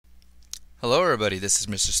Hello everybody, this is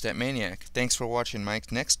Mr.Stepmaniac. Thanks for watching my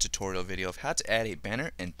next tutorial video of how to add a banner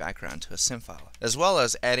and background to a sim file, as well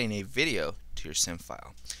as adding a video to your sim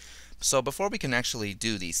file. So before we can actually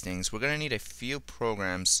do these things, we're going to need a few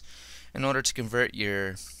programs in order to convert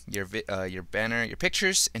your banner, your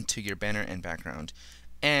pictures into your banner and background.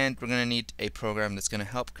 And we're going to need a program that's going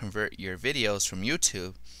to help convert your videos from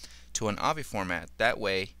YouTube to an AVI format. That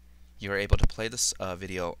way you're able to play this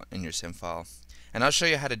video in your sim file. And I'll show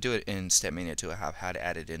you how to do it in StepMania too, how to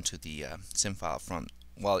add it into the sim file from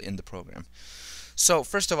while in the program. So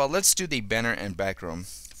first of all, let's do the banner and background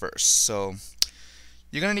first. So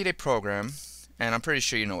you're going to need a program, and I'm pretty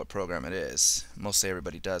sure you know what program it is. Mostly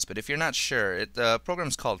everybody does, but if you're not sure, the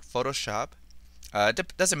program's called Photoshop.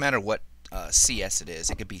 It doesn't matter what CS it is.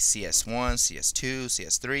 It could be CS1, CS2,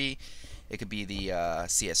 CS3. It could be the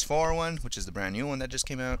CS4 one, which is the brand new one that just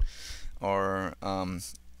came out, or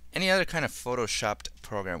any other kind of photoshopped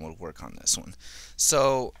program will work on this one.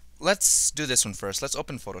 So let's do this one first. Let's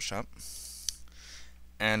open Photoshop,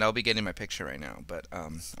 and I'll be getting my picture right now, but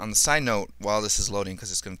on the side note, while this is loading,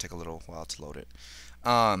 because it's going to take a little while to load it,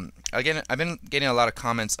 again, I've been getting a lot of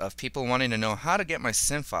comments of people wanting to know how to get my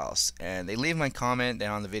sim files, and they leave my comment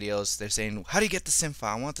down on the videos. They're saying, how do you get the sim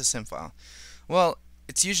file? I want the sim file. Well,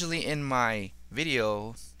 it's usually in my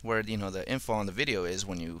video where the info on the video is.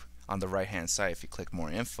 When you on the right hand side, if you click more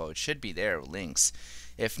info, it should be there with links.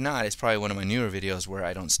 If not, it's probably one of my newer videos where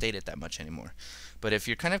I don't state it that much anymore. But if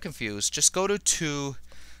you're kind of confused, just go to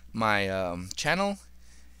my channel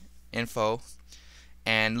info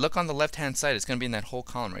and look on the left hand side. It's going to be in that whole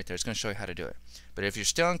column right there. It's going to show you how to do it. But if you're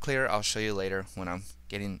still unclear, I'll show you later when I'm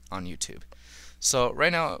getting on YouTube. So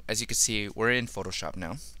right now, as you can see, we're in Photoshop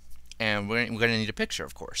now, and we're going to need a picture,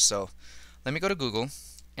 of course. So let me go to Google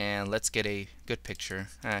and let's get a good picture.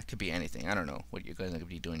 It could be anything. I don't know what you're going to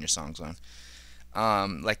be doing your songs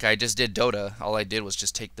on. Like I just did Dota. All I did was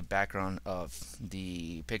just take the background of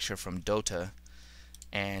the picture from Dota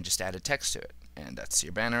and just added text to it, and that's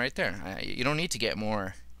your banner right there. You don't need to get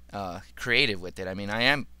more creative with it. I mean,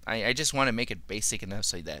 I just want to make it basic enough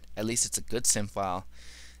so that at least it's a good sim file.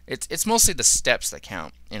 It's mostly the steps that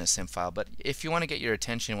count in a sim file, but if you want to get your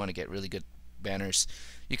attention, want to get really good banners,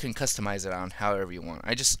 you can customize it on however you want.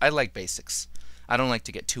 I like basics. I don't like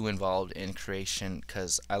to get too involved in creation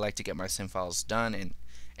because I like to get my sim files done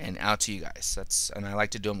and out to you guys. And I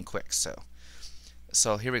like to do them quick.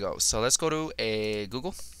 So here we go. So let's go to a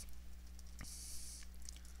Google,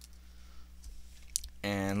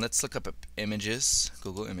 and let's look up images,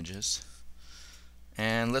 Google Images,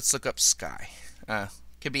 and let's look up sky.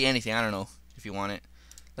 Could be anything, I don't know if you want it.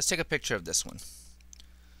 Let's take a picture of this one.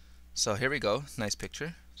 So here we go, nice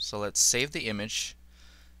picture. So let's save the image.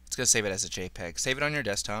 It's going to save it as a JPEG. Save it on your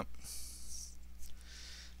desktop,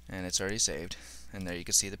 and it's already saved. And there you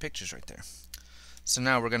can see the pictures right there. So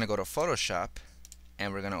now we're going to go to Photoshop,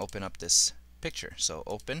 and we're going to open up this picture. So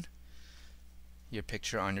open your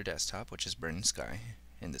picture on your desktop, which is Burning Sky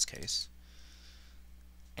in this case,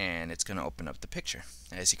 and it's going to open up the picture.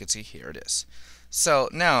 As you can see, here it is. So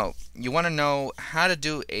now you want to know how to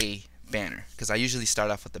do a banner, because I usually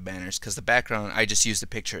start off with the banners, because the background, I just use the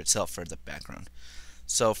picture itself for the background.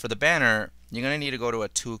 So for the banner, you're going to need to go to a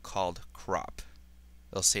tool called crop.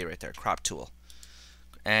 It'll say right there, crop tool,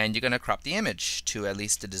 and you're going to crop the image to at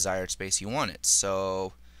least the desired space you want it.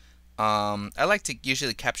 So I like to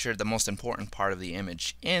usually capture the most important part of the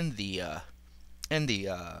image in the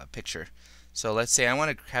picture. So let's say I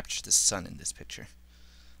want to capture the sun in this picture.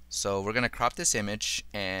 So we're going to crop this image,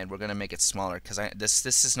 and we're going to make it smaller, because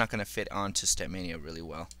this is not going to fit onto StepMania really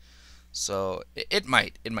well. So it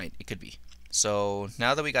could be. So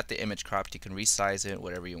now that we got the image cropped, you can resize it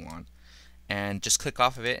whatever you want, and just click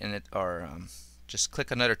off of it, and just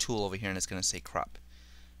click another tool over here, and it's going to say crop,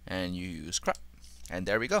 and you use crop, and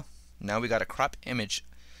there we go. Now we got a crop image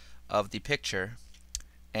of the picture,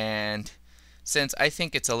 and since I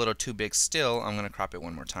think it's a little too big still, I'm going to crop it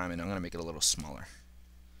one more time, and I'm going to make it a little smaller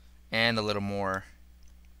and a little more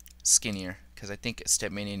skinnier, because I think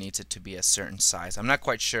StepMania needs it to be a certain size. I'm not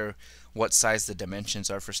quite sure what size the dimensions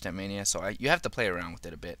are for StepMania, so you have to play around with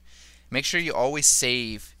it a bit. Make sure you always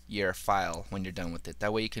save your file when you're done with it.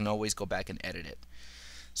 That way you can always go back and edit it.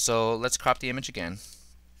 So let's crop the image again,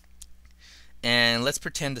 and let's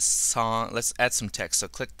pretend the song. Let's add some text. So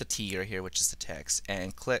click the T right here, which is the text,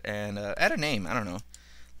 and click and add a name. I don't know.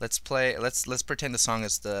 Let's pretend the song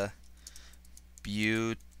is the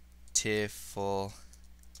Beautiful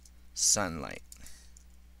Sunlight,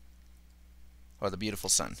 or the Beautiful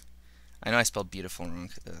Sun. I know I spelled beautiful wrong.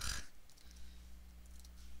 Ugh.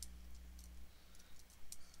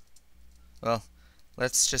 Well,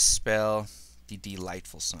 let's just spell the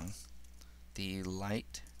Delightful Sun.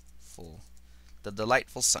 Delightful. The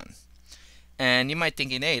Delightful Sun. And you might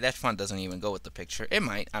thinking, hey, that font doesn't even go with the picture. It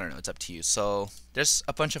might. I don't know. It's up to you. So there's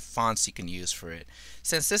a bunch of fonts you can use for it.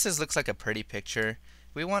 Since looks like a pretty picture,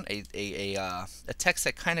 we want a text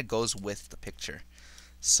that kind of goes with the picture.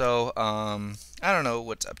 So I don't know.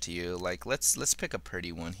 What's up to you? Like let's pick a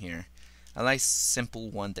pretty one here. A nice simple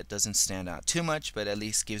one that doesn't stand out too much, but at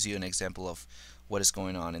least gives you an example of what is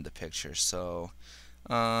going on in the picture. So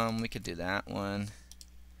we could do that one.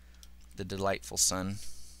 The Delightful Sun.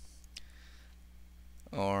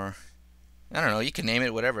 Or I don't know, you can name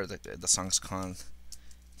it whatever the song's called.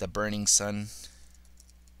 The Burning Sun.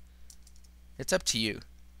 It's up to you.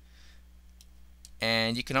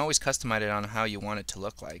 And you can always customize it on how you want it to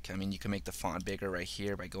look like. I mean, you can make the font bigger right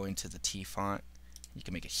here by going to the T font. You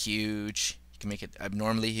can make it huge. You can make it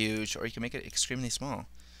abnormally huge, or you can make it extremely small.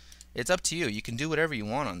 It's up to you. You can do whatever you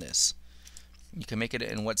want on this. You can make it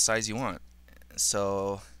in what size you want.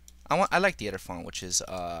 So I like the other font, which is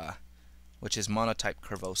Monotype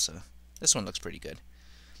Curvosa. This one looks pretty good.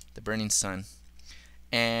 The Burning Sun.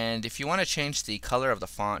 And if you want to change the color of the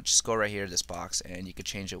font, just go right here to this box and you can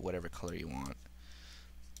change it whatever color you want.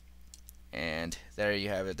 And there you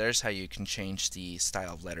have it. There's how you can change the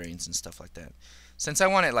style of letterings and stuff like that. Since I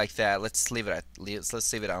want it like that, let's leave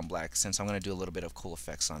it on black, since I'm going to do a little bit of cool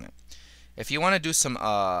effects on it. If you want to do some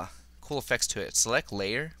cool effects to it, select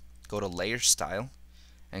Layer, go to Layer Style,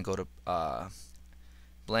 and go to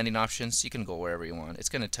blending options. You can go wherever you want. It's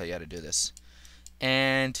going to tell you how to do this.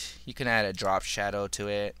 And you can add a drop shadow to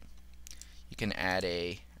it. You can add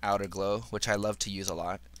a outer glow, which I love to use a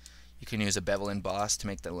lot. You can use a bevel emboss to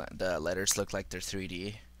make the letters look like they're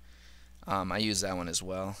 3D. I use that one as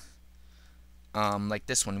well. Like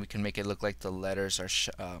this one, we can make it look like the letters are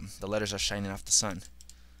shining off the sun.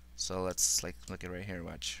 So let's look at right here.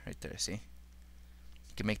 Watch right there. See? You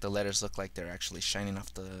can make the letters look like they're actually shining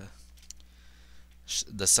off the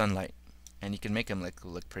sunlight, and you can make them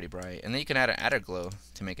look pretty bright. And then you can add an outer glow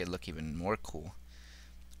to make it look even more cool.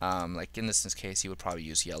 Like in this case, you would probably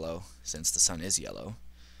use yellow, since the sun is yellow.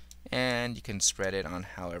 And you can spread it on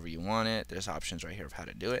however you want it. There's options right here of how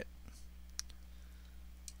to do it.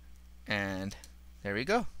 And there we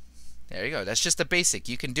go. There you go. That's just the basic.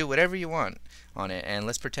 You can do whatever you want on it. And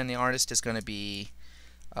let's pretend the artist is going to be,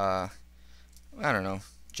 I don't know,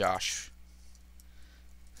 Joshua.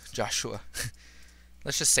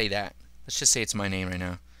 Let's just say that. Let's just say it's my name right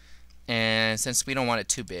now. And since we don't want it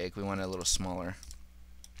too big, we want it a little smaller.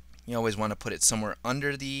 You always want to put it somewhere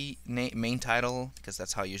under the main title, because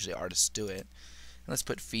that's how usually artists do it. And let's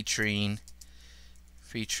put featuring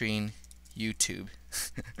YouTube.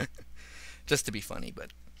 Just to be funny,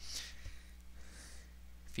 but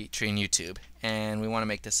featuring YouTube. And we want to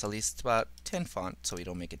make this at least about 10 font, so we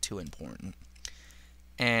don't make it too important.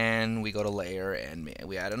 And we go to layer and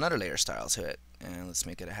we add another layer style to it. And let's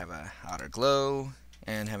make it have a outer glow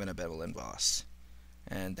and having a bevel emboss.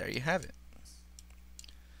 And there you have it.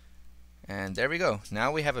 And there we go.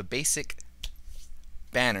 Now we have a basic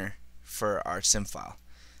banner for our sim file.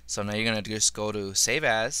 So now you're going to just go to Save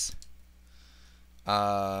As.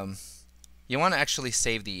 You want to actually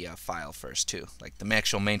save the file first too, like the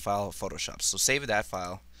actual main file of Photoshop. So save that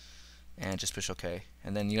file and just push OK.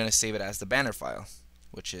 And then you're going to save it as the banner file,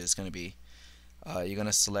 which is going to be, you're going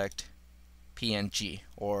to select PNG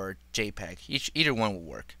or JPEG. Either one will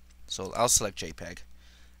work. So I'll select JPEG.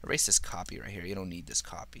 Erase this copy right here. You don't need this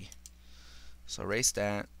copy. So erase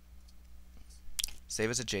that. Save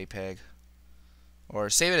as a JPEG. Or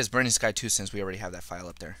save it as Burning Sky 2, since we already have that file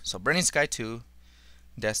up there. So Burning Sky 2,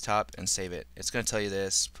 desktop, and save it. It's going to tell you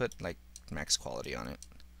this. Put like max quality on it.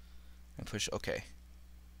 And push OK.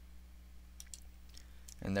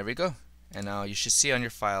 And there we go. And now you should see on your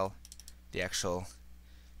file the actual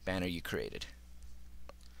banner you created.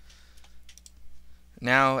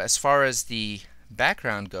 Now, as far as the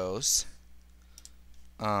background goes,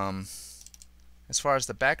 I'm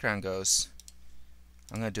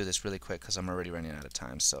going to do this really quick because I'm already running out of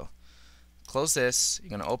time. So close this. You're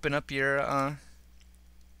going to open up your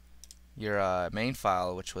main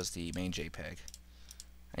file, which was the main JPEG,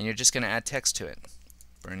 and you're just going to add text to it.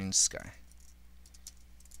 Burning sky,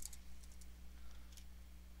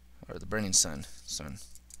 or the burning sun.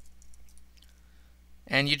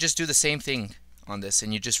 And you just do the same thing on this,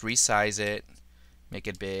 and you just resize it, make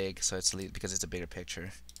it big, so it's because it's a bigger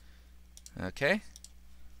picture. Okay.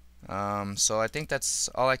 So I think that's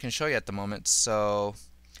all I can show you at the moment. So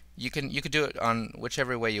you could do it on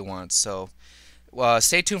whichever way you want. So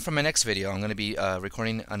stay tuned for my next video. I'm going to be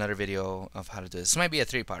recording another video of how to do this. This might be a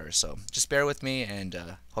 3-parter, so just bear with me, and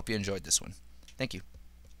hope you enjoyed this one. Thank you.